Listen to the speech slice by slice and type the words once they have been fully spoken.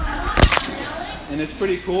and it's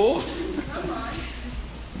pretty cool.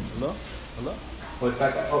 Hello? Hello? Oh, it's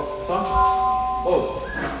back. Oh, song? Oh.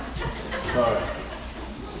 Sorry.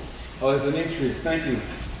 Oh, it's the Demetrius. Thank you.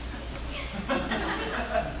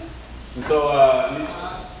 And so,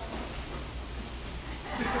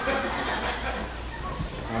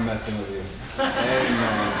 I'm messing with you.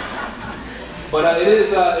 Amen. But it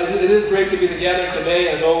is great to be together today,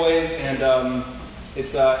 as always, and it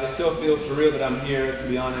still feels surreal that I'm here, to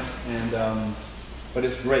be honest. And but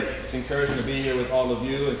it's great. It's encouraging to be here with all of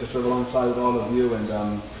you and to serve alongside with all of you.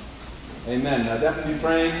 And amen. Definitely be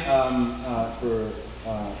praying for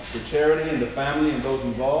charity and the family and those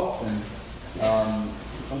involved. And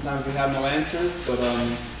sometimes we have no answers, but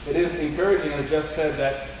it is encouraging, as Jeff said,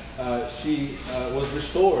 that she was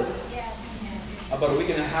restored about a week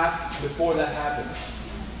and a half before that happened.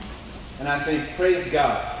 And I think, praise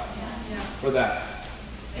God for that.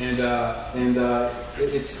 And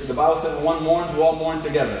it's the Bible says one mourns, we all mourn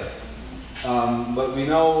together. But we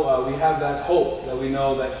know we have that hope that we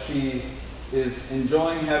know that she is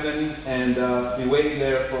enjoying heaven and be waiting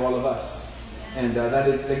there for all of us. And that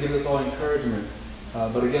gives us all encouragement.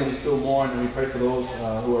 But again, we still mourn and we pray for those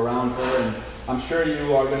who are around her. And I'm sure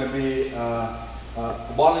you are going to be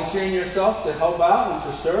volunteering yourself to help out and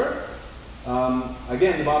to serve.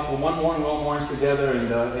 Again, the Bible says one mourn, we all mourn together,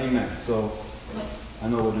 and amen. So I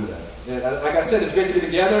know we'll do that. Like I said, it's great to be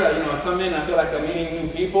together. I come in, I feel like I'm meeting new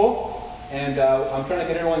people, and I'm trying to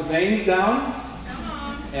get everyone's names down.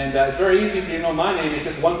 And it's very easy if you know my name. It's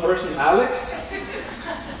just one person, Alex.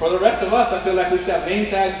 For the rest of us, I feel like we should have name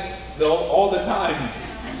tags all the time.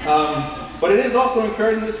 But it is also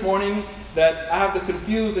encouraging this morning that I have to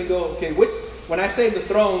confuse and go, okay, when I say the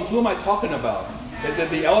thrones, who am I talking about? Is it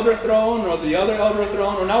the elder throne or the other elder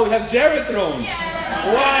throne? Or now we have Jared throne.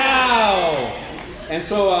 Wow! And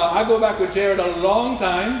so I go back with Jared a long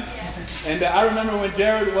time. And I remember when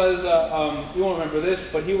Jared was, you won't remember this,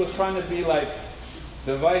 but he was trying to be like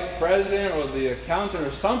the vice president or the accountant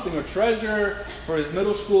or something, or treasurer for his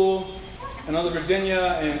middle school in Northern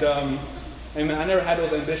Virginia. And I never had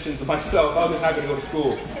those ambitions myself. I was just happy to go to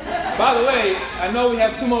school. By the way, I know we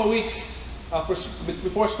have 2 more weeks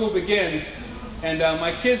before school begins. And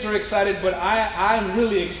my kids are excited, but I'm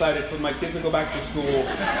really excited for my kids to go back to school.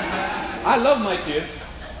 I love my kids,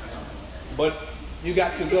 but you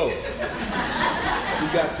got to go. You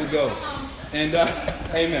got to go. And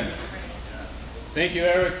amen. Thank you,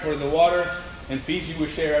 Eric, for the water. And Fiji will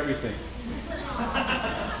share everything.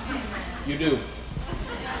 You do.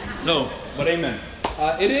 So, but amen.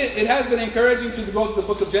 It has been encouraging to go to the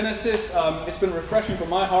book of Genesis. It's been refreshing for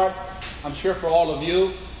my heart. I'm sure for all of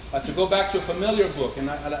you. To go back to a familiar book. And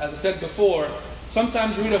as I said before,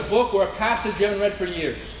 sometimes you read a book or a passage you haven't read for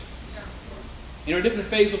years. You're in a different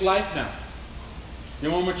phase of life now.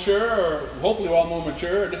 You're more mature, or hopefully we're all more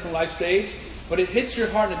mature, a different life stage. But it hits your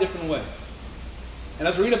heart in a different way. And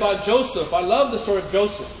as we read about Joseph, I love the story of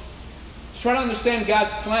Joseph. Just try to understand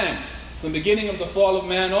God's plan from the beginning of the fall of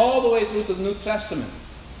man all the way through to the New Testament.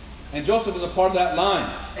 And Joseph is a part of that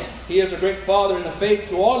line. He is a great father in the faith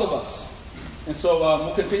to all of us. And so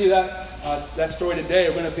we'll continue that story today.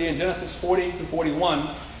 We're going to be in Genesis 40 to 41.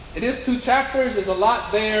 It is 2 chapters. There's a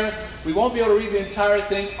lot there. We won't be able to read the entire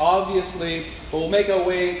thing, obviously, but we'll make our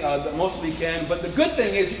way the most we can. But the good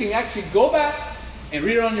thing is you can actually go back and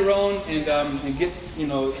read it on your own and get to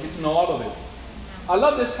know all of it. I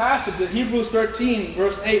love this passage in Hebrews 13,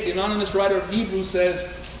 verse 8. The anonymous writer of Hebrews says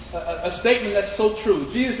a statement that's so true.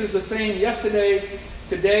 Jesus is the same yesterday,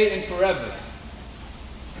 today, and forever.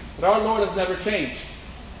 But our Lord has never changed.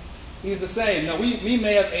 He's the same. Now, we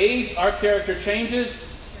may have aged, our character changes,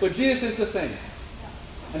 but Jesus is the same.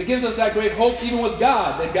 And it gives us that great hope, even with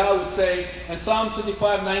God, that God would say in Psalm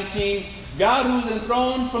 55:19, God who is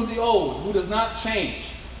enthroned from the old, who does not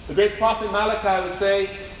change. The great prophet Malachi would say,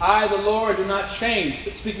 I, the Lord, do not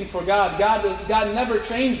change. Speaking for God, God never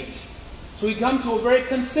changes. So we come to a very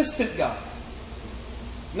consistent God.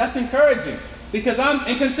 And that's encouraging, because I'm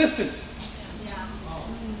inconsistent.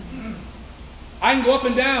 I can go up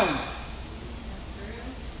and down.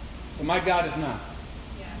 But my God is not.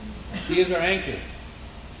 He is our anchor.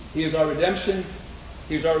 He is our redemption.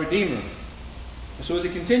 He is our Redeemer. And so as we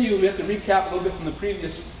continue, we have to recap a little bit from the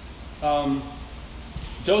previous.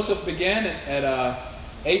 Joseph began at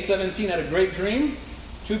age 17, had a great dream.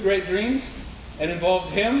 2 great dreams. It involved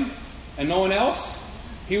him and no one else.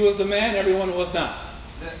 He was the man, everyone was not.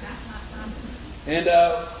 And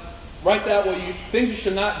write that things you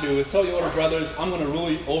should not do is tell your older brothers, I'm going to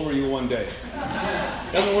rule over you one day.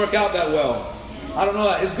 Doesn't work out that well. I don't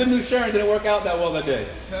know. His good news sharing didn't work out that well that day.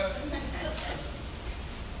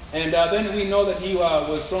 And then we know that he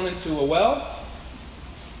was thrown into a well.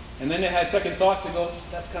 And then they had second thoughts. They go,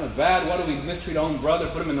 that's kind of bad. Why do we mistreat our own brother,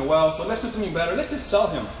 put him in the well? So let's do something better. Let's just sell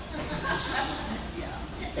him.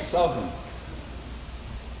 Let's sell him.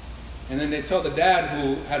 And then they tell the dad,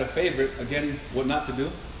 who had a favorite, again, what not to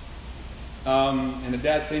do. And the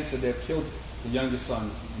dad thinks that they've killed the youngest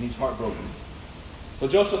son, and he's heartbroken. So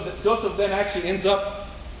Joseph then actually ends up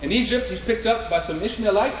in Egypt. He's picked up by some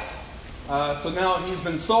Ishmaelites. So now he's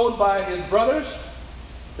been sold by his brothers.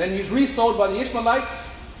 Then he's resold by the Ishmaelites.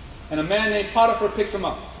 And a man named Potiphar picks him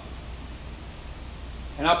up.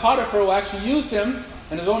 And now Potiphar will actually use him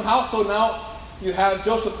in his own house. So now you have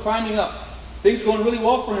Joseph climbing up. Things going really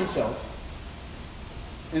well for himself.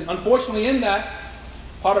 And unfortunately in that,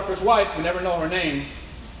 Potiphar's wife, we never know her name,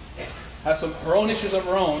 has her own issues of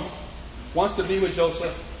her own, wants to be with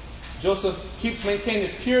Joseph. Joseph keeps maintaining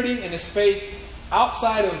his purity and his faith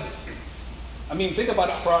outside of, think about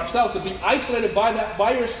it for ourselves, to be isolated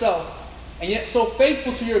by yourself, and yet so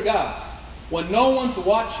faithful to your God when no one's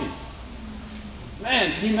watching.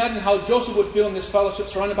 Man, can you imagine how Joseph would feel in this fellowship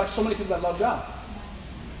surrounded by so many people that love God?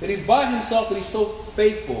 That he's by himself, that he's so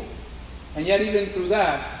faithful. And yet even through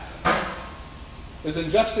that, there's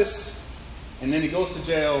injustice, and then he goes to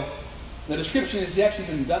jail. The description is he actually is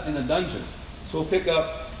in a dungeon. So we'll pick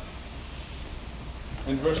up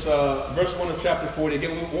in verse 1 of chapter 40.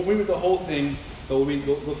 Again, we won't read the whole thing, but we'll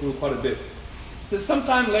go through quite a bit. It says,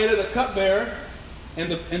 sometime later, the cupbearer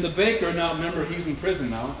and the baker, now remember he's in prison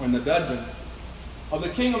now, or in the dungeon, of the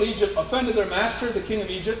king of Egypt offended their master, the king of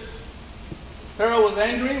Egypt. Pharaoh was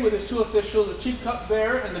angry with his two officials, the chief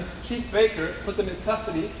cupbearer and the chief baker, put them in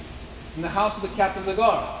custody in the house of the captain of the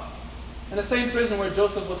guard, in the same prison where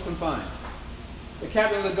Joseph was confined. The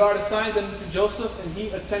captain of the guard assigned them to Joseph, and he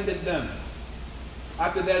attended them.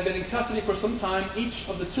 After they had been in custody for some time, each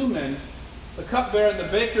of the two men, the cupbearer and the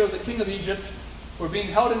baker of the king of Egypt, were being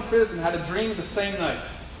held in prison, had a dream the same night.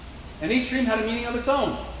 And each dream had a meaning of its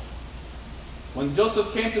own. When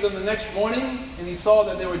Joseph came to them the next morning, and he saw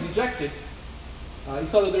that they were dejected,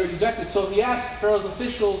 so he asked Pharaoh's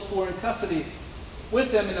officials who were in custody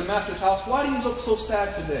with them in the master's house, "Why do you look so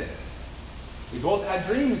sad today?" "We both had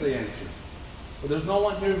dreams," they answered, "but there's no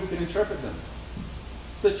one here who can interpret them."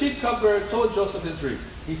 The chief cupbearer told Joseph his dream.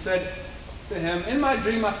 He said to him, "In my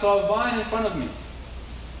dream I saw a vine in front of me,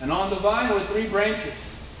 and on the vine were 3 branches.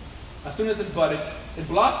 As soon as it budded, it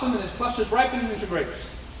blossomed and its clusters ripened into grapes.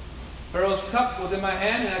 Pharaoh's cup was in my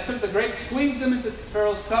hand, and I took the grapes, squeezed them into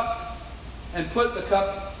Pharaoh's cup, and put the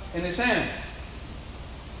cup in his hand."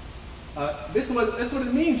 That's what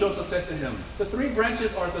it means, Joseph said to him. The 3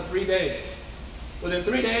 branches are the 3 days. Within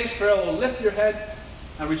 3 days, Pharaoh will lift your head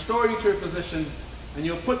and restore you to your position, and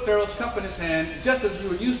you'll put Pharaoh's cup in his hand, just as you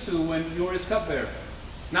were used to when you were his cupbearer.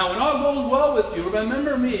 Now, when all goes well with you,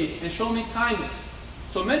 remember me and show me kindness.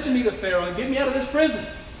 So mention me to Pharaoh and get me out of this prison.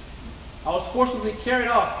 I was forcibly carried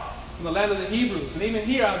off from the land of the Hebrews, and even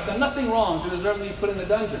here I've done nothing wrong to deserve to be put in the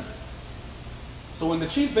dungeon. So when the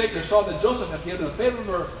chief baker saw that Joseph had given a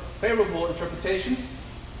favorable interpretation,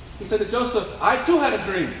 he said to Joseph, "I too had a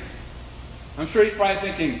dream." I'm sure he's probably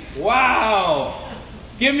thinking, "Wow,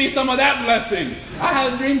 give me some of that blessing. I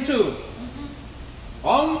had a dream too.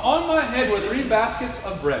 On my head were 3 baskets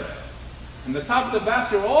of bread. And the top of the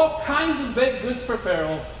basket were all kinds of baked goods for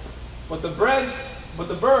Pharaoh, but the birds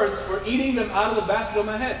were eating them out of the basket on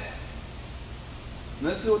my head." And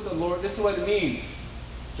this is what it means,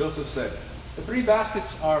 Joseph said. The 3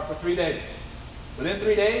 baskets are for 3 days. Within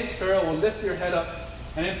 3 days, Pharaoh will lift your head up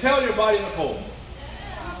and impale your body in a pole.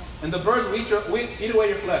 And the birds will eat away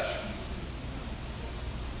your flesh.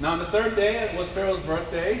 Now on the 3rd day was Pharaoh's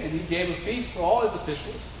birthday, and he gave a feast for all his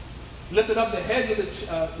officials. He lifted up the heads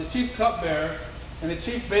of the chief cupbearer and the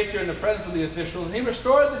chief baker in the presence of the officials, and he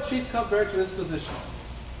restored the chief cupbearer to his position.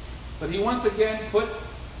 But he once again put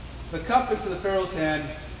the cup into the Pharaoh's hand,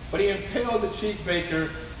 but he impaled the chief baker,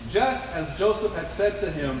 just as Joseph had said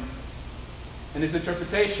to him in his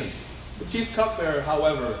interpretation. The chief cupbearer,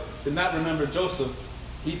 however, did not remember Joseph.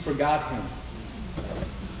 He forgot him.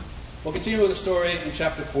 We'll continue with the story in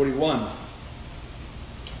chapter 41.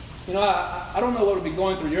 I don't know what would be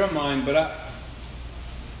going through your mind, but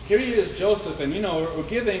here he is, Joseph, and we're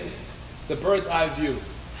giving the bird's eye view.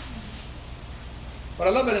 But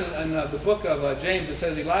I love it in the book of James. It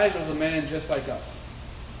says Elijah was a man just like us.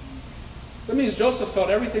 That means Joseph felt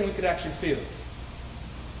everything we could actually feel.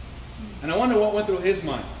 And I wonder what went through his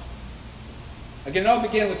mind. Again, it all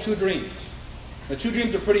began with 2 dreams. The 2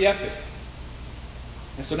 dreams are pretty epic.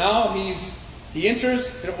 And so now he enters,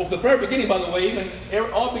 from the very beginning, by the way,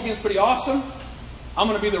 all begins pretty awesome. I'm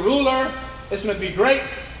going to be the ruler. It's going to be great.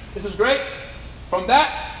 This is great. From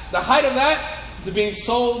that, the height of that, to being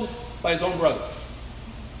sold by his own brothers.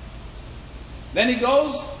 Then he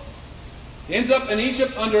goes, he ends up in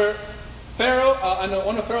Egypt under Pharaoh, under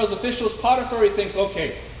one of Pharaoh's officials, Potiphar. He thinks,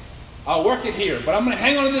 okay, I'll work it here, but I'm going to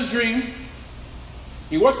hang on to this dream.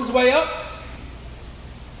 He works his way up,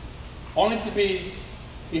 only to be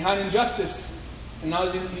behind injustice, and now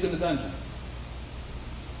he's in the dungeon.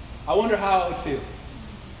 I wonder how it would feel.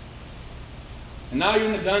 And now you're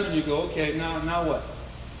in the dungeon, you go, okay, now what?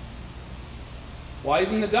 While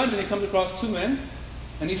he's in the dungeon, he comes across two men,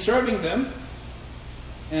 and he's serving them.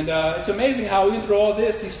 And it's amazing how even through all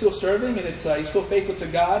this, he's still serving, and he's still faithful to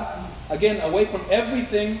God. Again, away from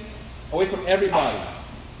everything, away from everybody.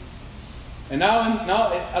 And now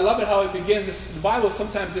I love it how it begins. The Bible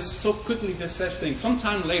sometimes just so quickly just says things.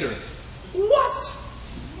 Sometime later, what?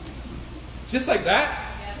 Just like that?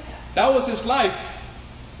 That was his life.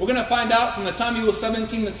 We're going to find out from the time he was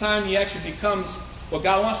 17 to the time he actually becomes what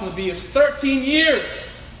God wants him to be is 13 years.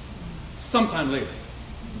 Sometime later.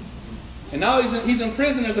 And now he's in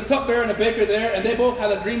prison. There's a cupbearer and a baker there, and they both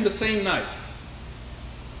had a dream the same night.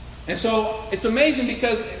 And so it's amazing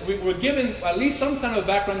because we're given at least some kind of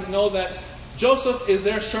background to know that Joseph is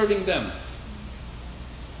there serving them.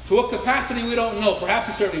 To what capacity, we don't know. Perhaps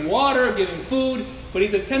he's serving water, giving food, but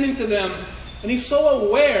he's attending to them. And he's so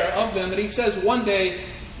aware of them that he says one day,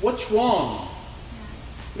 "What's wrong?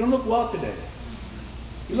 You don't look well today.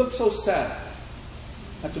 You look so sad."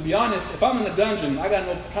 And to be honest, if I'm in a dungeon, I got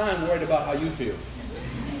no time worried about how you feel.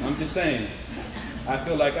 I'm just saying, I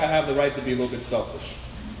feel like I have the right to be a little bit selfish.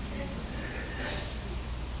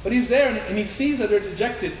 But he's there, and he sees that they're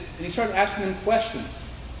dejected, and he starts asking them questions.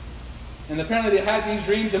 And apparently they had these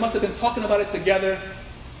dreams. They must have been talking about it together.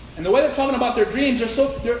 And the way they're talking about their dreams,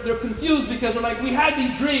 they're confused because they're like, we had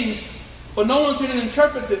these dreams, but no one's here to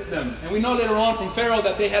interpret them. And we know later on from Pharaoh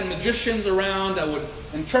that they had magicians around that would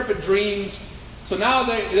interpret dreams. So now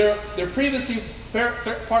they're previously part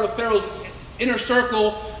of Pharaoh's inner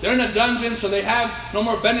circle. They're in a dungeon, so they have no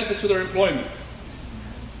more benefits to their employment.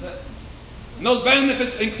 And those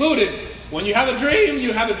benefits included, when you have a dream,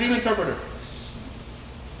 you have a dream interpreter.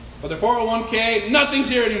 But their 401k, nothing's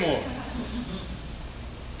here anymore.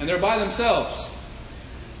 And they're by themselves.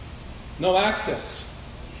 No access.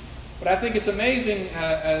 But I think it's amazing,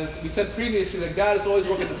 as we said previously, that God is always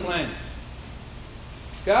working the plan.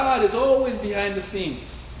 God is always behind the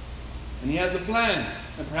scenes. And He has a plan.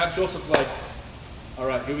 And perhaps Joseph's like, all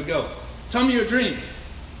right, here we go. Tell me your dream.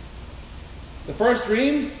 The first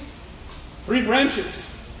dream, 3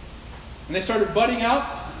 branches. And they started budding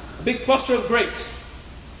out a big cluster of grapes.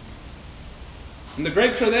 And the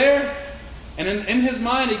grapes are there. And in his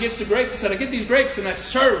mind, he gets the grapes. He said, I get these grapes and I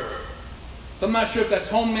serve. So I'm not sure if that's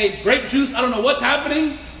homemade grape juice. I don't know what's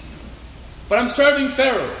happening. But I'm serving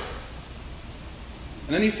Pharaoh.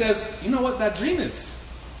 And then he says, you know what that dream is?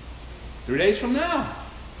 3 days from now,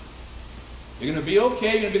 you're going to be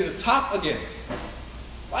okay. You're going to be at the top again.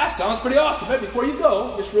 Well, that sounds pretty awesome. Hey, before you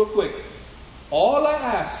go, just real quick. All I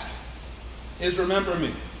ask is remember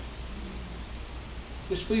me.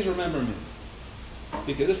 Just please remember me.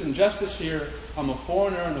 Because there's injustice here. I'm a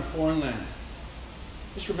foreigner in a foreign land.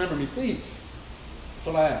 Just remember me, please. That's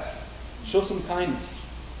all I ask. Show some kindness.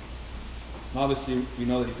 And obviously, we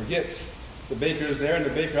know that he forgets. The baker is there, and the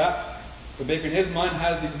baker in his mind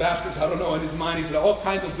has these baskets. I don't know, in his mind he's got all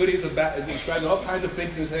kinds of goodies, describing all kinds of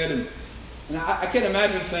things in his head. And I can't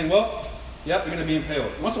imagine him saying, well, yep, you're going to be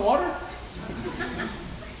impaled. You want some water?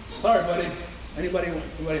 Sorry, buddy.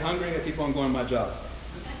 Anybody hungry? I keep on going my job.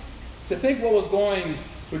 To think what was going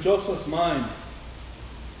through Joseph's mind,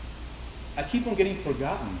 I keep on getting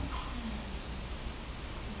forgotten.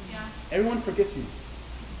 Yeah. Everyone forgets me.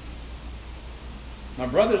 My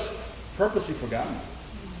brothers purposely forgot me.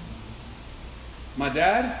 My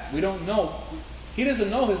dad, we don't know. He doesn't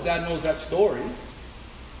know his dad knows that story,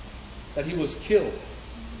 that he was killed.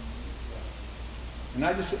 And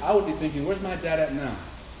I would be thinking, where's my dad at now?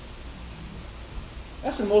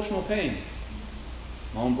 That's emotional pain.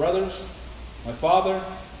 My own brothers, my father,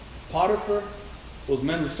 Potiphar, those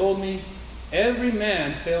men who sold me, every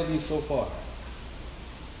man failed me so far.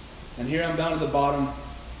 And here I'm down at the bottom.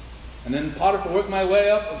 And then Potiphar worked my way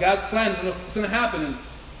up. God's plan is going to happen. And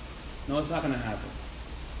no, it's not going to happen.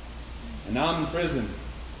 And now I'm in prison.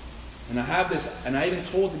 And I have this, and I even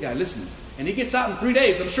told the guy, listen, and he gets out in 3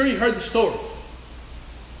 days. I'm sure you heard the story.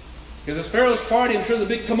 Because there's Pharaoh's party, I'm sure there's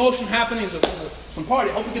a big commotion happening. There's some party.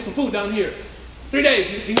 I hope you get some food down here. 3 days.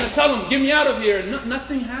 He's going to tell them, get me out of here. And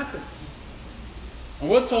nothing happens. And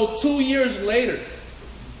we're told 2 years later.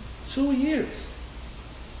 2 years.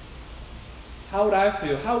 How would I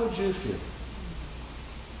feel? How would you feel?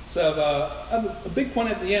 So I have a big point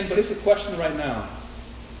at the end, but it's a question right now.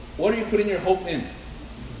 What are you putting your hope in?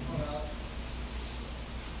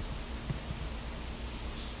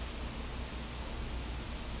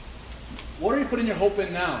 putting your hope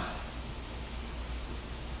in now?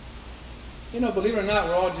 Believe it or not,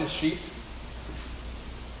 we're all just sheep.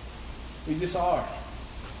 We just are.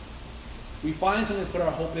 We find something to put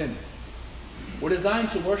our hope in. We're designed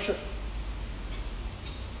to worship.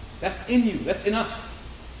 That's in you. That's in us.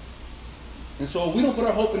 And so if we don't put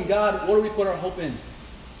our hope in God, what do we put our hope in?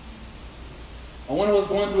 I wonder what's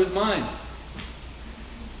going through his mind.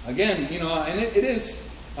 Again, and it is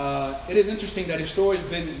interesting that his story has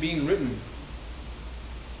been being written.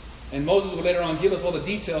 And Moses will later on give us all the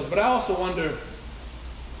details. But I also wonder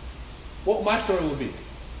what my story will be.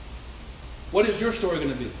 What is your story going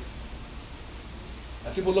to be?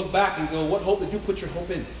 As people look back and go, what hope did you put your hope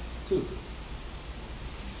in too?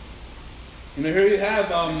 Here you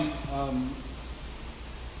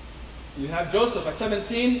have Joseph at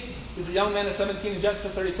 17. He's a young man at 17 in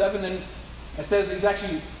Genesis 37. And it says he's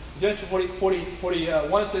actually, Genesis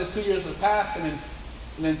 41 says 2 years have passed. And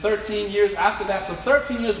then 13 years after that. So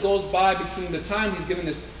 13 years goes by between the time he's given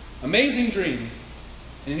this amazing dream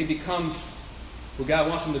and he becomes who God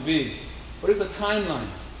wants him to be. What is the timeline?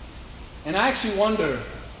 And I actually wonder,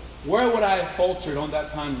 where would I have faltered on that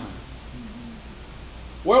timeline?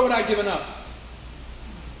 Where would I have given up?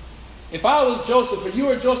 If I was Joseph, or you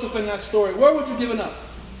were Joseph in that story, where would you have given up?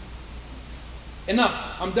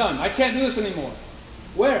 Enough. I'm done. I can't do this anymore.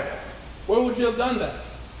 Where? Where would you have done that?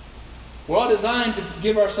 We're all designed to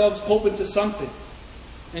give ourselves hope into something.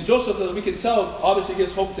 And Joseph, as we can tell, obviously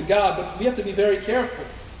gives hope to God, but we have to be very careful.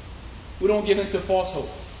 We don't give into false hope.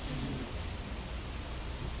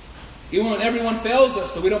 Even when everyone fails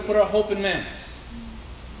us, that we don't put our hope in man.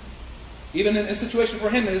 Even in a situation for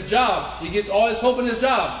him in his job, he gets all his hope in his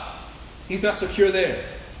job. He's not secure there.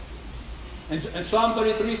 And Psalm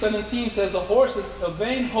 33:17 says, the horse is a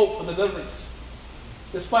vain hope for deliverance.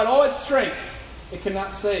 Despite all its strength, it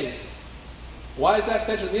cannot save. Why is that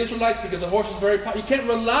said to the Israelites? Because the horse is very powerful. You can't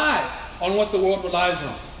rely on what the world relies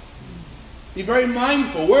on. Be very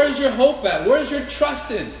mindful. Where is your hope at? Where is your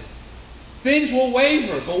trust in? Things will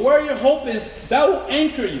waver, but where your hope is, that will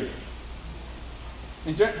anchor you.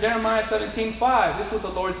 In Jeremiah 17:5, this is what the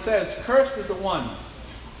Lord says. Cursed is the one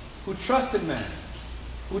who trusts in man,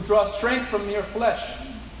 who draws strength from mere flesh,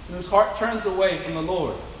 and whose heart turns away from the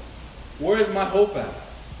Lord. Where is my hope at?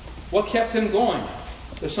 What kept him going?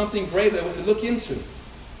 There's something great that we have to look into.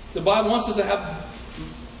 The Bible wants us to have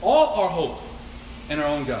all our hope in our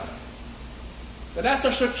own God. But that's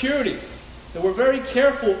our security. That we're very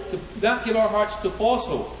careful to not give our hearts to false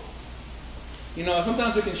hope.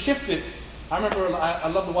 Sometimes we can shift it. I remember I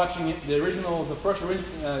loved watching the first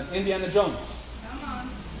Indiana Jones. Come on.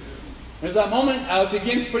 There's that moment, it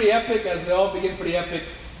begins pretty epic, as they all begin pretty epic.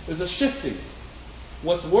 There's a shifting.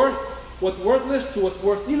 What's worthless to what's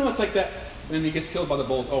worth. It's like that. And then he gets killed by the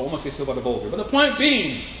boulder. Almost gets killed by the boulder. But the point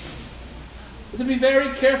being, to be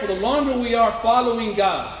very careful. The longer we are following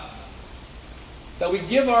God, that we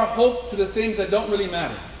give our hope to the things that don't really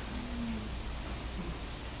matter.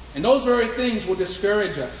 And those very things will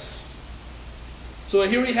discourage us. So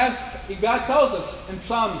here God tells us in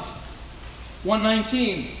Psalms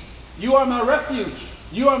 119, you are my refuge.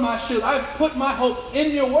 You are my shield. I've put my hope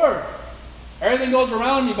in your word. Everything goes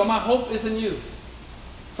around me, but my hope is in you.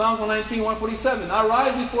 Psalms 119, 147, I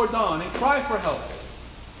rise before dawn and cry for help.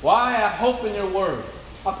 Why? I hope in your word.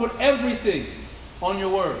 I put everything on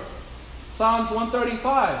your word. Psalms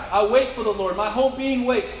 135, I wait for the Lord. My whole being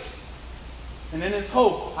waits. And in his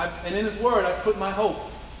hope, and in his word, I put my hope.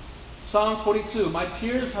 Psalms 42, my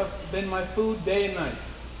tears have been my food day and night.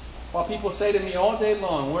 While people say to me all day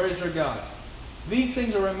long, where is your God? These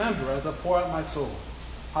things I remember as I pour out my soul.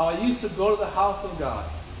 How I used to go to the house of God,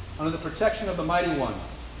 under the protection of the Mighty One,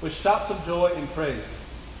 with shouts of joy and praise.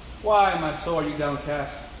 Why, my soul, are you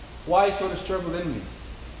downcast? Why are you so disturbed within me?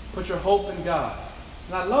 Put your hope in God.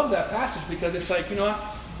 And I love that passage because it's like,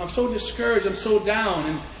 I'm so discouraged, I'm so down,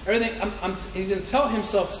 and everything. He's going to tell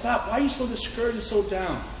himself, stop. Why are you so discouraged and so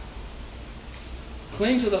down?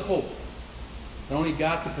 Cling to the hope that only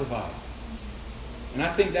God can provide. And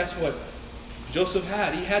I think that's what Joseph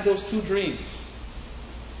had. He had those two dreams.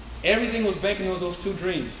 Everything was banking on those two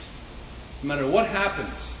dreams. No matter what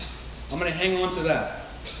happens, I'm going to hang on to that.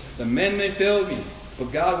 The men may fail me,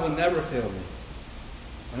 but God will never fail me.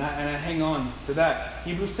 And I hang on to that.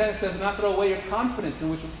 Hebrews 10 says, not throw away your confidence in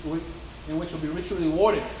which will be richly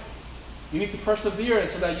rewarded. You need to persevere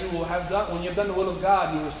so that you will have done, when you've done the will of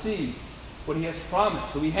God, you receive what He has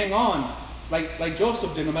promised. So we hang on like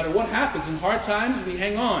Joseph did. No matter what happens in hard times, we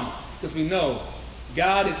hang on because we know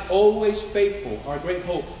God is always faithful. Our great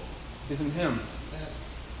hope is in Him.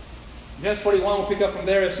 Genesis 41, we'll pick up from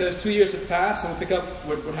there. It says 2 years have passed, and we'll pick up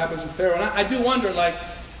what happens with Pharaoh. And I do wonder,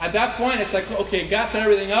 At that point, it's like, okay, God set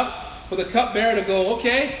everything up for the cupbearer to go,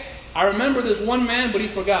 okay, I remember there's one man, but he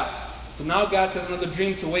forgot. So now God says another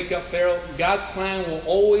dream to wake up Pharaoh. God's plan will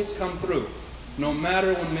always come through, no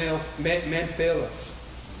matter when men fail us.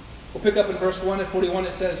 We'll pick up in verse 1 and 41.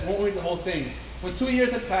 It says, won't read the whole thing. When 2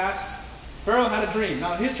 years had passed, Pharaoh had a dream.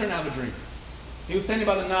 Now his turn to have a dream. He was standing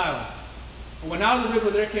by the Nile. And when out of the river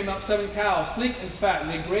there came up 7 cows, sleek and fat, and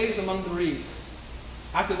they grazed among the reeds.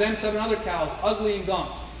 After them 7 other cows, ugly and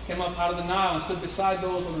gaunt, came up out of the Nile and stood beside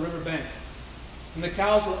those on the river bank. And the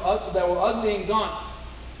cows that were ugly and gaunt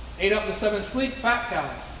ate up the 7 sleek, fat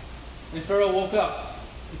cows. And Pharaoh woke up.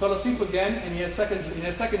 He fell asleep again, and he had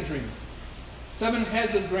a second dream. 7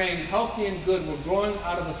 heads of grain, healthy and good, were growing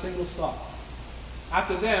out of a single stalk.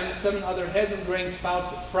 After them, 7 other heads of grain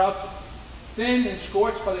sprouted, thin and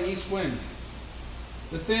scorched by the east wind.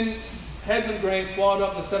 The thin heads of grain swallowed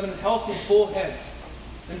up the 7 healthy, full heads.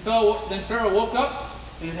 Then Pharaoh woke up,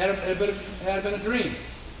 and it had been a dream.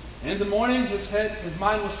 And in the morning, his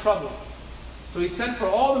mind was troubled. So he sent for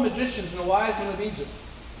all the magicians and the wise men of Egypt.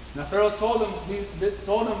 Now Pharaoh told them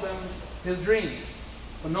his dreams,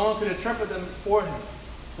 but no one could interpret them for him.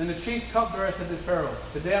 Then the chief cupbearer said to Pharaoh,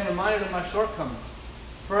 today I'm reminded of my shortcomings.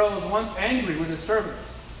 Pharaoh was once angry with his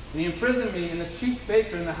servants, and he imprisoned me and the chief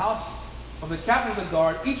baker in the house of the captain of the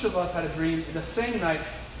guard. Each of us had a dream the same night,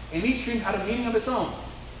 and each dream had a meaning of its own.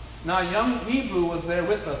 Now a young Hebrew was there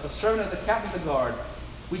with us, a servant of the captain of the guard.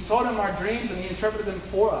 We told him our dreams, and he interpreted them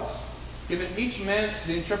for us, giving each man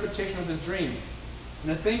the interpretation of his dream.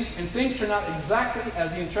 And things turned out exactly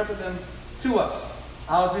as he interpreted them to us.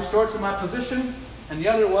 I was restored to my position, and the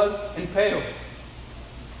other was impaled.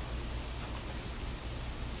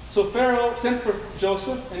 So Pharaoh sent for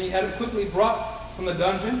Joseph, and he had him quickly brought from the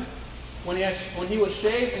dungeon. When he was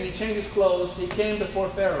shaved and he changed his clothes, he came before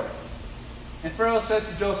Pharaoh. And Pharaoh said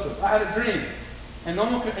to Joseph, I had a dream, and no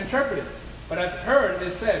one could interpret it. But I've heard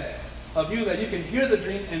it said of you that you can hear the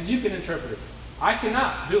dream and you can interpret it. I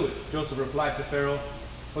cannot do it, Joseph replied to Pharaoh,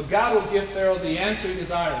 but God will give Pharaoh the answer he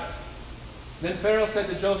desires. Then Pharaoh said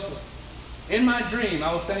to Joseph, in my dream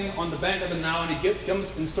I was standing on the bank of the Nile, and he comes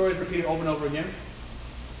in stories repeated over and over again.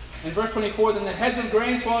 In verse 24, then the heads of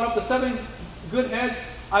grain swallowed up the 7 good heads.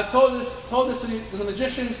 I told this to the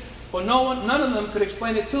magicians, but none of them could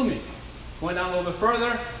explain it to me. Went down a little bit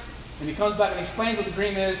further, and he comes back and explains what the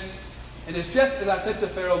dream is. And it's just as I said to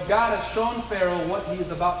Pharaoh, God has shown Pharaoh what he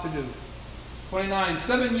is about to do. 29,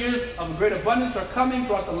 7 years of great abundance are coming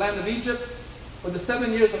throughout the land of Egypt, but the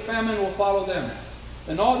 7 years of famine will follow them.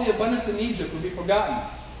 Then all the abundance in Egypt will be forgotten,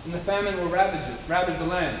 and the famine will ravage the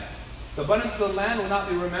land. The abundance of the land will not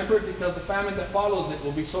be remembered, because the famine that follows it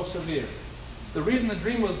will be so severe. The reason the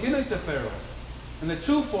dream was given to Pharaoh, and the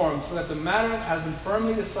 2 forms, so that the matter has been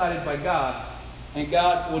firmly decided by God, and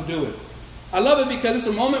God will do it. I love it because it's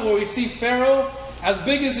a moment where we see Pharaoh, as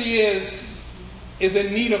big as he is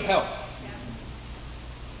in need of help.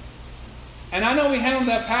 And I know we handle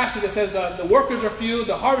that passage that says the workers are few,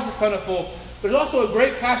 the harvest is plentiful. But there's also a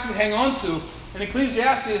great passage to hang on to. In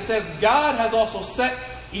Ecclesiastes it says, God has also set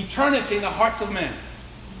eternity in the hearts of men.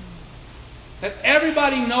 That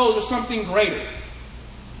everybody knows there's something greater.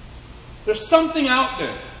 There's something out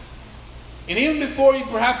there. And even before you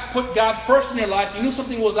perhaps put God first in your life, you knew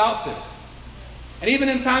something was out there. And even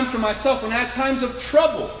in times for myself, when I had times of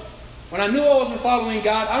trouble, when I knew I wasn't following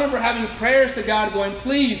God, I remember having prayers to God going,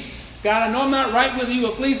 please, God, I know I'm not right with you,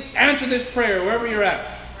 but please answer this prayer wherever you're at.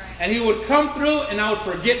 Right. And He would come through and I would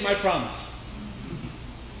forget my promise.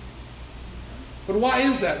 But why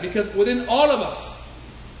is that? Because within all of us,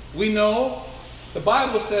 we know the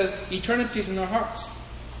Bible says eternity is in our hearts.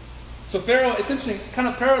 So Pharaoh, essentially, kind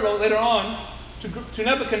of parallel later on to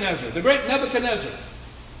Nebuchadnezzar, the great Nebuchadnezzar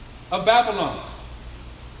of Babylon.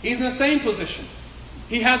 He's in the same position.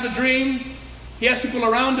 He has a dream. He has people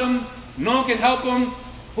around him. No one can help him.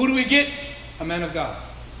 Who do we get? A man of God.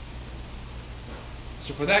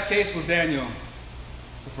 So for that case was Daniel.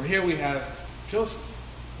 But for here we have Joseph.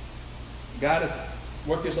 God had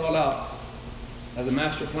worked this all out as a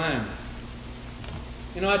master plan.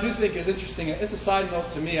 You know, I do think it's interesting. It's a side note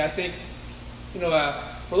to me. I think,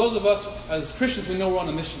 for those of us as Christians, we know we're on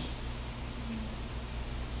a mission.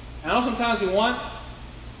 And I know sometimes we want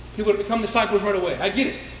people to become disciples right away. I get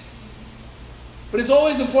it. But it's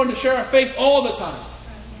always important to share our faith all the time.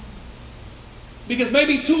 Because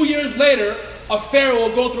maybe 2 years later, a Pharaoh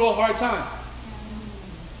will go through a hard time.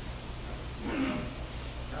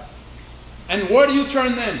 And where do you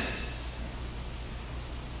turn then?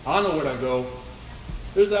 I know where to go.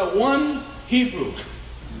 There's that one Hebrew.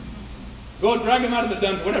 Go drag him out of the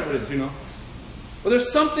dungeon, whatever it is, But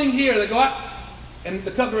there's something here that And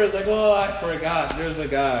the cupbearer is like, oh, I forgot. There's a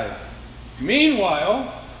guy.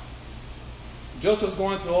 Meanwhile, Joseph's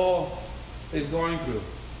going through all he's going through.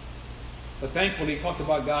 But thankfully, he talked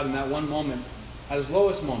about God in that one moment, at his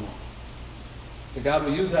lowest moment. That God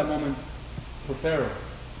will use that moment for Pharaoh.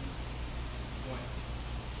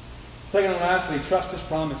 Second and lastly, trust his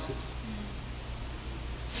promises.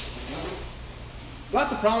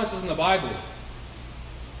 Lots of promises in the Bible.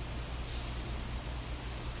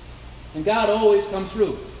 And God always comes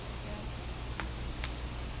through.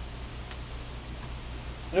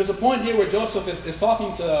 There's a point here where Joseph is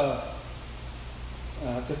talking to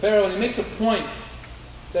Pharaoh, and he makes a point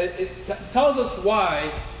that it tells us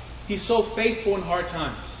why he's so faithful in hard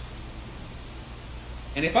times.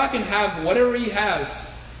 And if I can have whatever he has,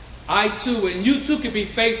 I too, and you too, can be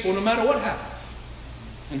faithful no matter what happens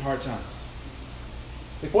in hard times.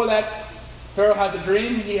 Before that, Pharaoh has a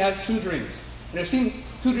dream. He has two dreams. And it seems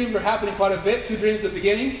two dreams are happening quite a bit. Two dreams at the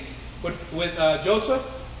beginning with Joseph.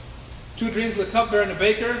 Two dreams with the cupbearer and the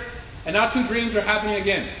baker. And now two dreams are happening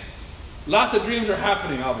again. Lots of dreams are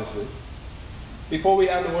happening, obviously, before we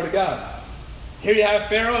have the Word of God. Here you have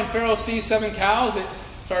Pharaoh, and Pharaoh sees 7 cows. It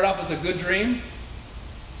started off as a good dream.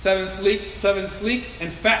 7 sleek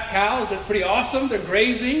and fat cows. They're pretty awesome. They're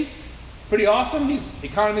grazing. Pretty awesome. His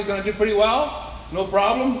economy's going to do pretty well. No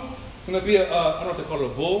problem. It's going to be I don't know if they call it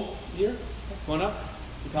a bull year. Going up.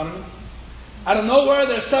 Economy. Out of nowhere,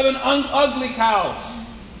 there's 7 ugly cows.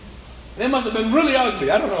 They must have been really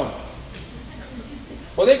ugly. I don't know.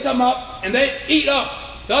 Well, they come up and they eat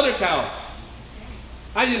up the other cows.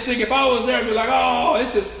 I just think if I was there, I'd be like, oh,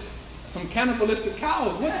 this is some cannibalistic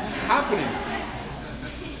cows. What's happening?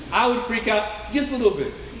 I would freak out just a little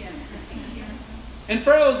bit. And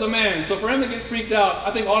Pharaoh's the man, so for him to get freaked out,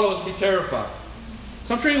 I think all of us would be terrified.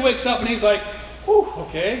 So I'm sure he wakes up and he's like, whew,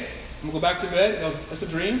 okay, I'm going to go back to bed. That's a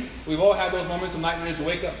dream. We've all had those moments of nightmares to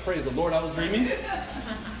wake up. Praise the Lord, I was dreaming.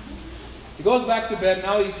 He goes back to bed.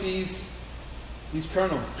 Now he sees these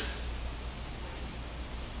kernels.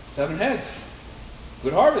 7 heads.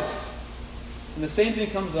 Good harvest. And the same thing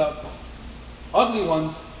comes up. Ugly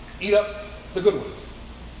ones eat up the good ones.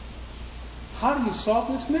 How do you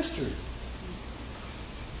solve this mystery?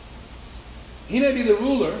 He may be the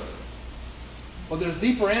ruler, but there's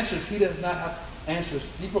deeper answers he does not have answers.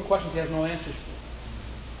 Deeper questions he has no answers for.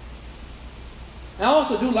 And I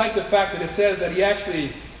also do like the fact that it says that he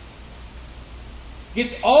actually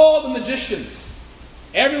gets all the magicians,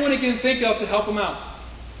 everyone he can think of, to help him out.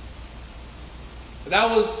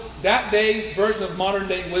 That was that day's version of modern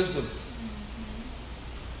day wisdom.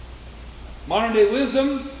 Modern day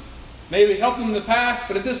wisdom maybe helped him in the past,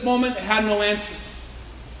 but at this moment it had no answers.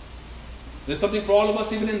 There's something for all of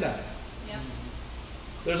us even in that. Yeah.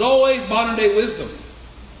 There's always modern day wisdom.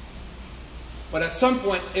 But at some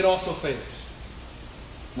point it also fails.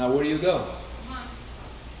 Now where do you go?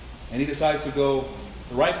 And he decides to go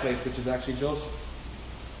the right place, which is actually Joseph.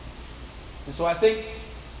 And so I think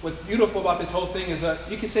what's beautiful about this whole thing is that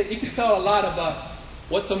you can tell a lot about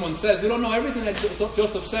what someone says. We don't know everything that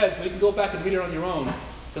Joseph says, but you can go back and read it on your own,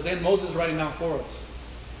 because then Moses is writing down for us.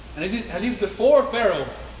 And as he's before Pharaoh,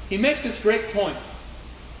 he makes this great point.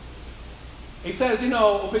 He says,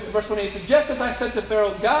 verse 28, he says, just as I said to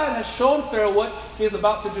Pharaoh, God has shown Pharaoh what he is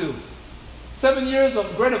about to do. 7 years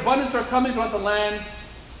of great abundance are coming throughout the land,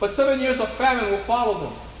 but 7 years of famine will follow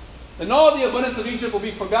them. Then all the abundance of Egypt will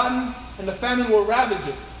be forgotten, and the famine will ravage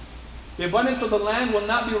it. The abundance of the land will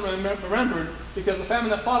not be remembered, because the famine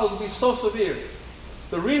that follows will be so severe.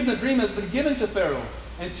 The reason the dream has been given to Pharaoh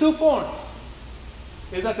in 2 forms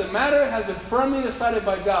is that the matter has been firmly decided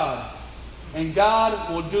by God, and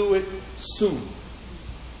God will do it soon.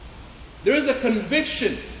 There is a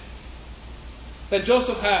conviction that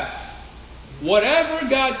Joseph has. Whatever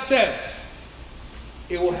God says,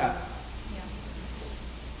 it will happen. Yeah.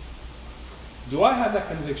 Do I have that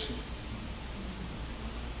conviction?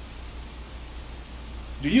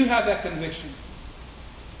 Do you have that conviction?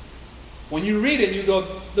 When you read it, you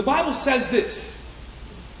go, the Bible says this.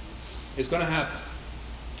 It's going to happen.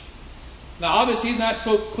 Now, obviously, he's not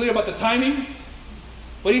so clear about the timing,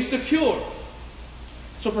 but he's secure.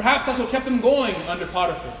 So perhaps that's what kept him going under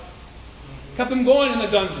Potiphar. Kept him going in the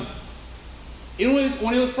dungeon. Even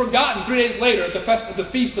when he was forgotten 3 days later at the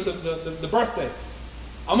feast of the birthday.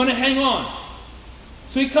 I'm going to hang on.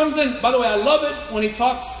 So he comes in. By the way, I love it when he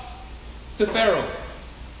talks to Pharaoh.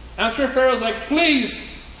 And I'm sure Pharaoh's like, please,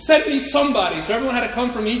 send me somebody. So everyone had to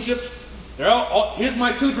come from Egypt. Here's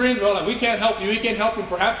my 2 dreams. They're all like, we can't help you. We can't help you.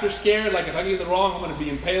 Perhaps you're scared. Like, if I get it wrong, I'm going to be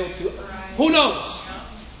impaled too. Right. Who knows?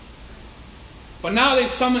 But now they've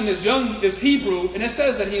summoned this Hebrew. And it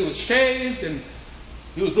says that he was shaved. And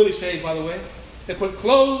he was really shaved, by the way. They put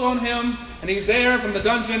clothes on him, and he's there from the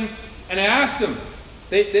dungeon. And they asked him.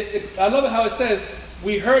 I love it how it says,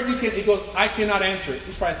 "We heard you can." He goes, "I cannot answer it."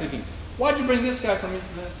 He's probably thinking, "Why'd you bring this guy from me?"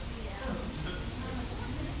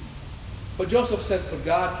 But Joseph says, "But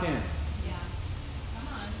God can." Yeah.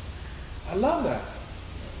 Come on. I love that.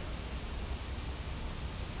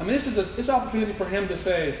 I mean, this is an opportunity for him to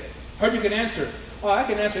say, "Heard you can answer." "Oh, I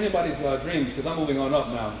can answer anybody's dreams because I'm moving on up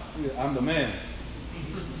now. I'm the man."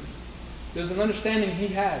 There's an understanding he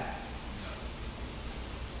had.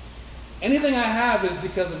 Anything I have is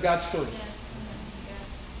because of God's choice. Yes.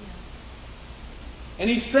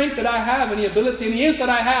 Any strength that I have, any ability, any insight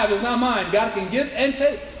I have is not mine. God can give and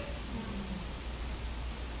take.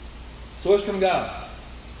 So it's from God.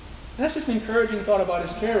 And that's just an encouraging thought about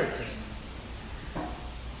his character.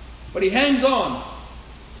 But he hangs on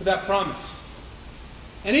to that promise.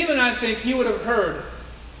 And even I think he would have heard,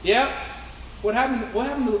 what happened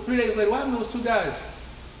to 3 days later? What happened to those two guys?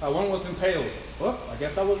 One was impaled. Well, I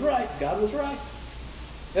guess I was right. God was right.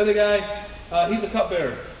 The other guy, he's a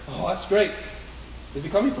cupbearer. Oh, that's great. Is he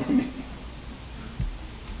coming for me?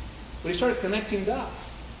 But he started connecting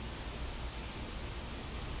dots.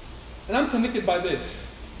 And I'm convicted by this.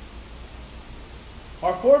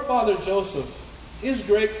 Our forefather Joseph, his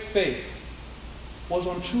great faith was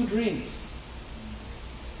on true dreams.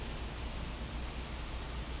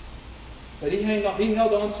 That he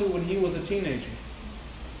held on to when he was a teenager.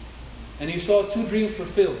 And he saw 2 dreams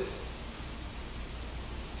fulfilled.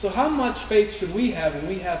 So how much faith should we have when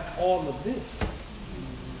we have all of this?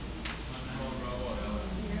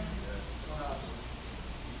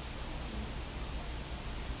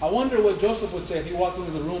 I wonder what Joseph would say if he walked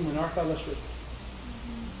into the room in our fellowship.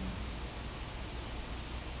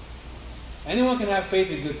 Anyone can have faith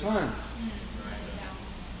in good times.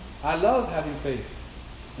 I love having faith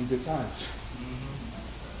in good times.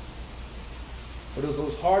 But it was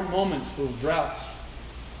those hard moments, those droughts,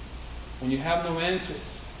 when you have no answers,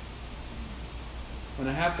 when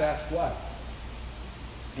I have to ask why.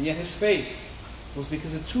 And yet his faith was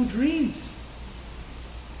because of 2 dreams.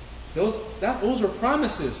 Those are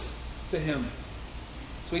promises to him.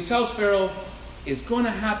 So he tells Pharaoh, it's going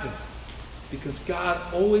to happen because God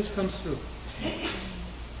always comes through.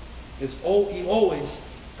 He always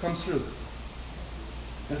comes through.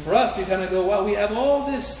 And for us, we kind of go, wow, we have all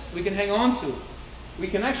this we can hang on to. We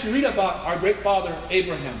can actually read about our great father,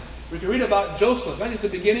 Abraham. We can read about Joseph. Not just the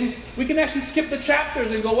beginning. We can actually skip the chapters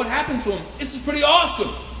and go, what happened to him? This is pretty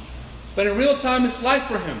awesome. But in real time, it's life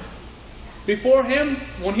for him. Before him,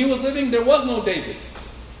 when he was living, there was no David.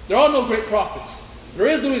 There are no great prophets. There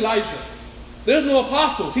is no Elijah. There's no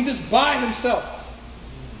apostles. He's just by himself.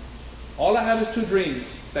 All I have is 2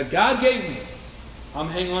 dreams that God gave me. I'm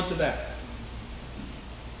hanging on to that.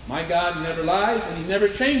 My God never lies and He never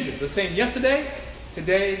changes. The same yesterday,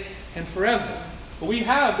 today, and forever. But we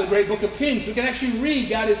have the great book of Kings. We can actually read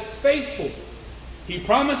God is faithful. He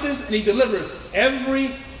promises and He delivers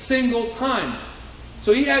every single time.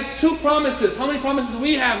 So He had 2 promises. How many promises do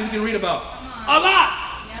we have we can read about? A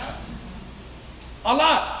lot! Yep. A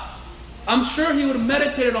lot. I'm sure He would have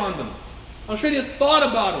meditated on them. I'm sure He had thought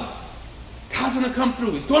about them. God's going to come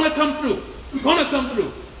through. He's going to come through. He's going to come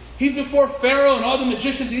through. He's before Pharaoh and all the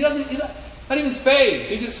magicians. He's not even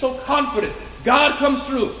phased. He's just so confident. God comes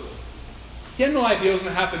through. He had no idea what was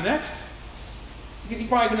going to happen next. He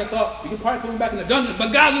probably could have thought, he could probably put him back in the dungeon,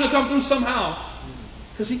 but God's going to come through somehow.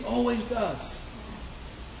 Because He always does.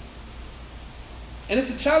 And it's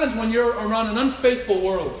a challenge when you're around an unfaithful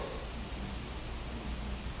world.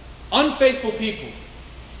 Unfaithful people.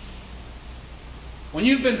 When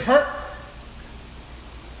you've been hurt,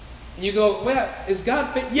 and you go, well, is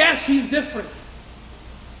God faithful? Yes, He's different.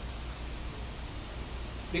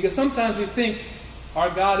 Because sometimes we think our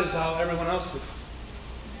God is how everyone else is.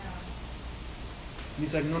 And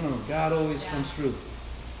He's like, no, God always comes through.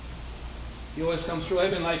 He always comes through.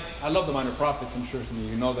 I love the Minor Prophets. I'm sure some of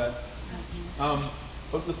you know that.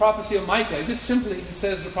 But the prophecy of Micah, he just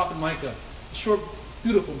says the prophet Micah, a short,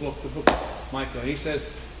 beautiful book, the book of Micah. He says,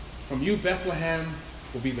 from you Bethlehem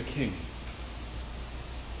will be the king.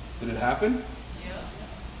 Did it happen? Yeah.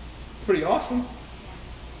 Pretty awesome.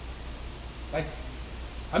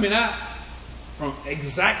 From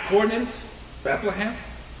exact coordinates, Bethlehem.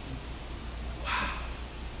 Wow.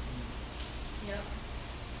 Yep.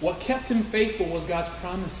 What kept him faithful was God's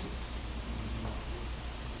promises.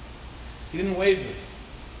 He didn't waver.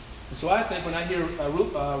 And so I think when I hear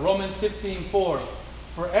Romans 15:4,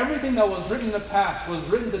 for everything that was written in the past was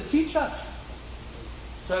written to teach us.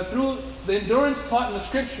 So through the endurance taught in the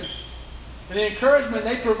Scriptures and the encouragement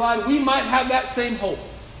they provide, we might have that same hope.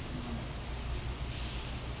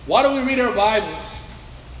 Why do we read our Bibles?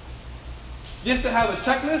 Just to have a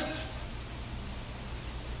checklist?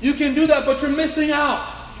 You can do that, but you're missing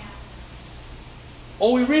out.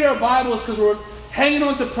 Or we read our Bibles because we're hanging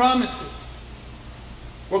on to promises.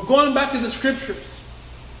 We're going back to the Scriptures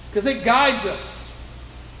because it guides us.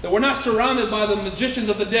 That we're not surrounded by the magicians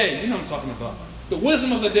of the day. You know what I'm talking about. The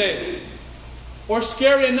wisdom of the day. Or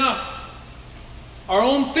scary enough, our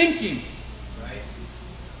own thinking.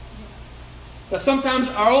 That sometimes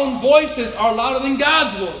our own voices are louder than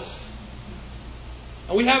God's voice.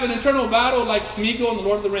 And we have an internal battle like Smeagol and the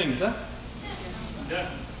Lord of the Rings. Huh? Yeah.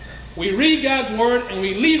 We read God's Word and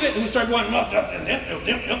we leave it and we start going...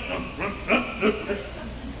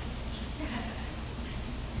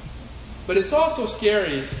 But it's also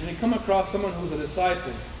scary when you come across someone who's a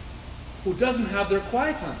disciple who doesn't have their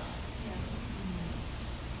quiet times.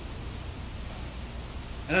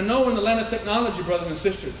 And I know we're in the land of technology, brothers and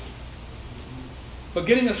sisters. But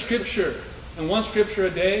getting a scripture and one scripture a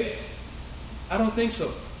day, I don't think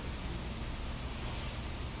so.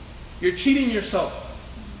 You're cheating yourself.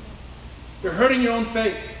 You're hurting your own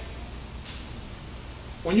faith.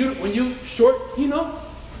 When you short, so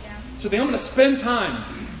then I'm going to spend time.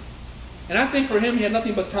 And I think for him, he had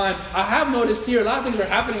nothing but time. I have noticed here, a lot of things are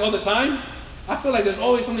happening all the time. I feel like there's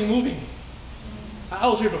always something moving. I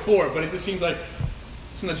was here before, but it just seems like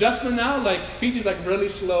it's an adjustment now. Like, Fiji's like really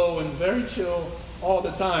slow and very chill all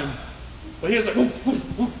the time. But here's like, woof,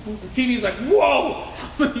 woof, woof, woof. And TV's like, whoa!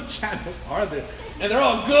 How many channels are there? And they're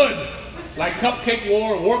all good. Like Cupcake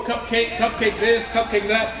War Cupcake, Cupcake this, Cupcake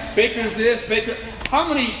that, Baker's this, Baker...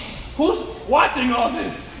 Who's watching all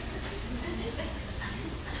this?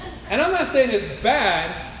 And I'm not saying it's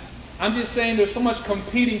bad. I'm just saying there's so much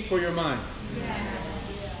competing for your mind.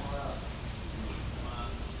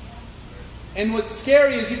 And what's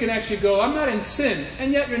scary is you can actually go, I'm not in sin.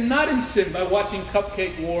 And yet you're not in sin by watching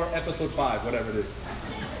Cupcake War Episode 5, whatever it is.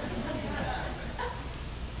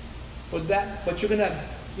 But you're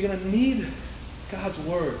gonna need God's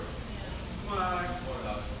Word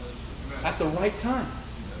at the right time.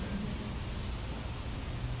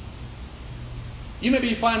 You may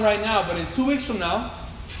be fine right now, but in 2 weeks from now,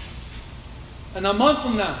 and a month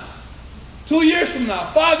from now, 2 years from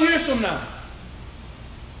now, 5 years from now,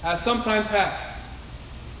 as some time passed,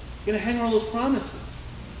 you're going to hang on those promises.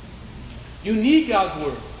 You need God's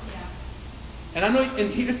Word. And I know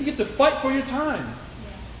you have to fight for your time.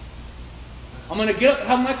 I'm going to get up and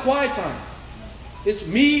have my quiet time. It's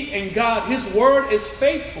me and God. His Word is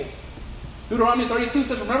faithful. Deuteronomy 32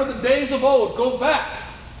 says, remember the days of old. Go back.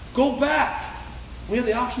 Go back. We have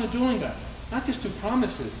the option of doing that. Not just 2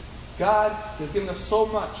 promises. God has given us so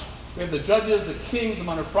much. We have the judges, the kings, the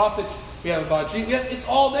amount of prophets. We have about Jesus. It's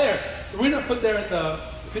all there. The reason I put there in the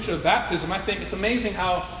picture of baptism, I think it's amazing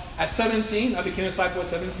how at 17, I became a disciple at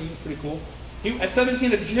 17. It's pretty cool. At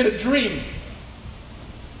 17, he had a dream.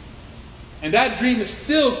 And that dream is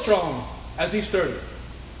still strong as he's 30.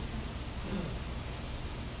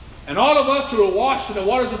 And all of us who are washed in the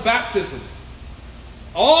waters of baptism,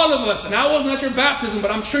 all of us, and I wasn't at your baptism,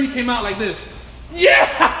 but I'm sure you came out like this.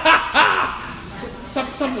 Yeah!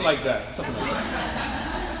 Something like that. Something like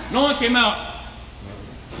that. No one came out.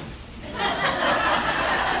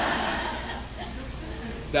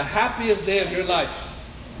 The happiest day of your life.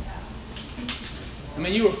 I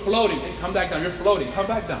mean, you were floating. Come back down. You're floating. Come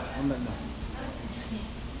back down. Come back down.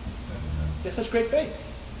 You have such great faith.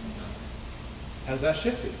 Has that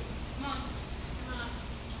shifted?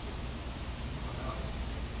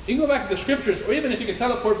 You can go back to the Scriptures, or even if you can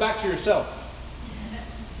teleport back to yourself.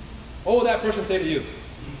 What will that person say to you?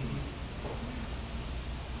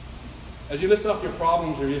 As you list off your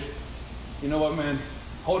problems or issues, you know what, man?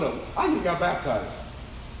 Hold up. I just got baptized.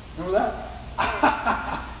 Remember that?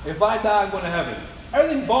 If I die, I'm going to heaven.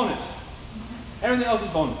 Everything's bonus. Everything else is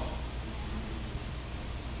bonus.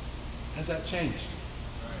 Has that changed?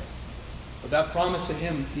 But that promise to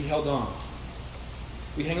him, he held on.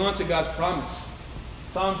 We hang on to God's promise.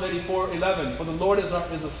 Psalms 84:11. For the Lord is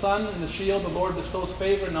a sun and the shield. The Lord bestows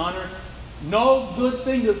favor and honor. No good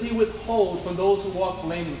thing does he withhold from those who walk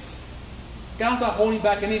blameless. God's not holding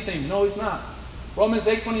back anything. No, he's not. Romans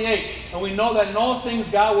 8:28. And we know that in all things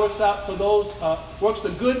God works out for those, works the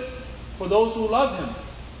good for those who love him.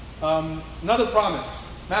 Another promise.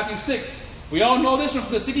 Matthew 6. We all know this one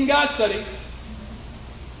from the Seeking God study.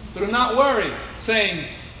 So do not worry, saying,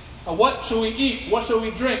 what shall we eat? What shall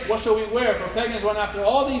we drink? What shall we wear? For pagans run after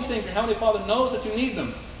all these things. Your Heavenly Father knows that you need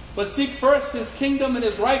them. But seek first His kingdom and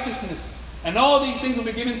His righteousness, and all these things will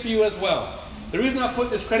be given to you as well. The reason I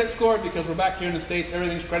put this credit score, because we're back here in the States,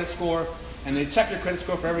 everything's credit score, and they check your credit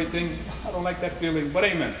score for everything. I don't like that feeling, but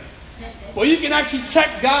amen. Well, you can actually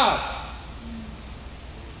check God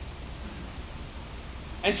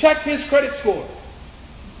and check His credit score.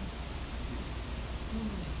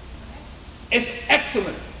 It's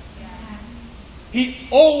excellent. He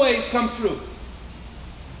always comes through.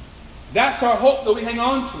 That's our hope that we hang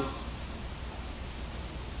on to.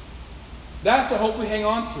 That's the hope we hang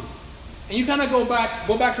on to. And you kind of go back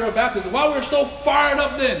to our baptism. Why we're so fired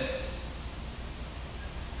up then?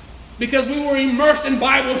 Because we were immersed in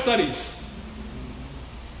Bible studies.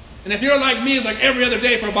 And if you're like me, it's like every other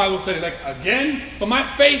day for a Bible study. Like, again? But my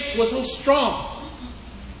faith was so strong.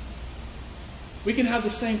 We can have the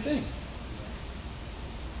same thing.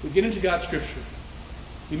 We get into God's Scripture.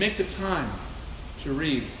 We make the time to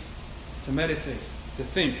read, to meditate, to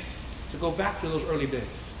think, to go back to those early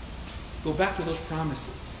days. Go back to those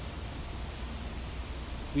promises.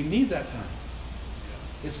 We need that time.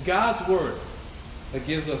 It's God's Word that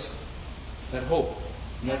gives us that hope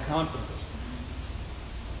and that confidence.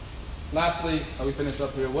 Lastly, how we finish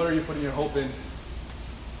up here, what are you putting your hope in?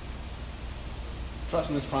 Trust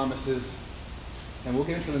in His promises. And we'll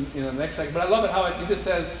get into the next segment. But I love it how it just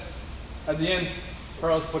says, at the end,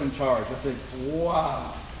 Pharaoh's put in charge. I think,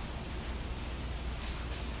 wow.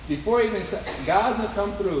 Before he even said, God's going to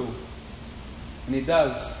come through. And He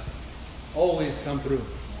does always come through.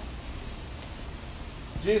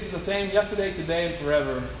 Jesus is the same yesterday, today, and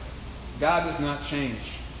forever. God does not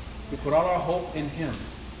change. We put all our hope in Him.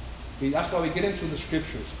 That's why we get into the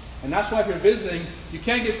Scriptures. And that's why if you're visiting, you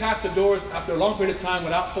can't get past the doors after a long period of time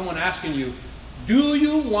without someone asking you, do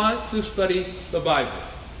you want to study the Bible?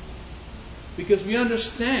 Because we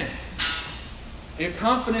understand. Your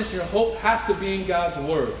confidence, your hope has to be in God's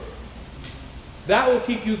Word. That will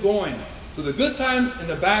keep you going through the good times and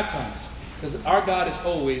the bad times. Because our God is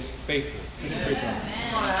always faithful.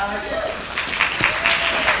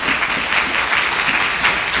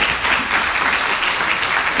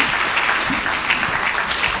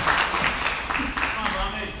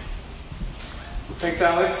 Thanks,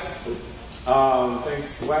 Alex.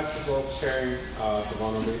 Thanks, Wes, as well, for sharing so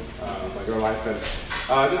vulnerably about your life.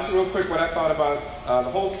 And just real quick, what I thought about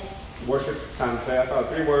the whole worship time today, I thought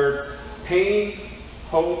 3 words: pain,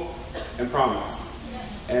 hope, and promise.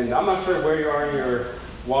 And I'm not sure where you are in your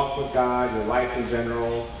walk with God, your life in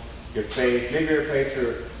general, your faith. Maybe you're a place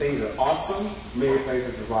where things are awesome. Maybe you're a place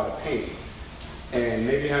where there's a lot of pain. And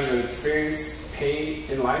maybe you haven't experienced pain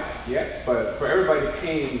in life yet, but for everybody,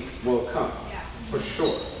 pain will come, for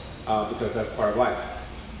sure, because that's part of life.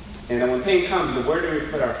 And when pain comes, where do we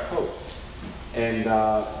put our hope? And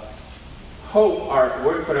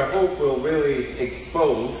where we put our hope will really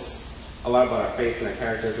expose a lot about our faith and our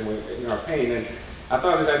characters and our pain. And I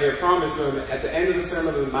thought this idea of promise, at the end of the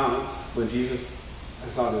Sermon on the Mount, when Jesus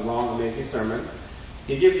saw the long, amazing sermon,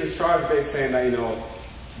 He gives this charge basically saying that,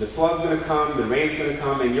 the flood's going to come, the rain's going to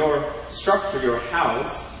come, and your structure, your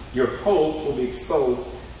house, your hope will be exposed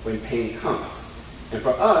when pain comes. And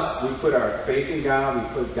for us, we put our faith in God,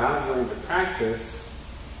 we put God's word into practice.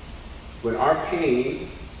 When our pain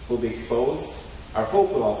will be exposed, our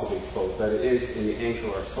hope will also be exposed. That it is in the anchor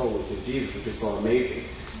of our soul, which is Jesus, which is so amazing.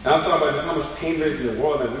 And I was talking about just how much pain there is in the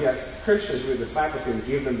world, that we as Christians, we as disciples, can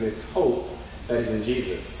give them this hope that is in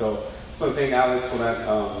Jesus. So I just want to thank Alex for that,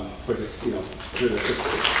 for just, doing the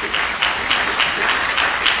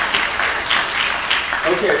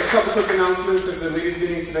Okay, just a couple quick announcements. There's a ladies'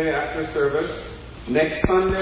 meeting today after service. Next Sunday,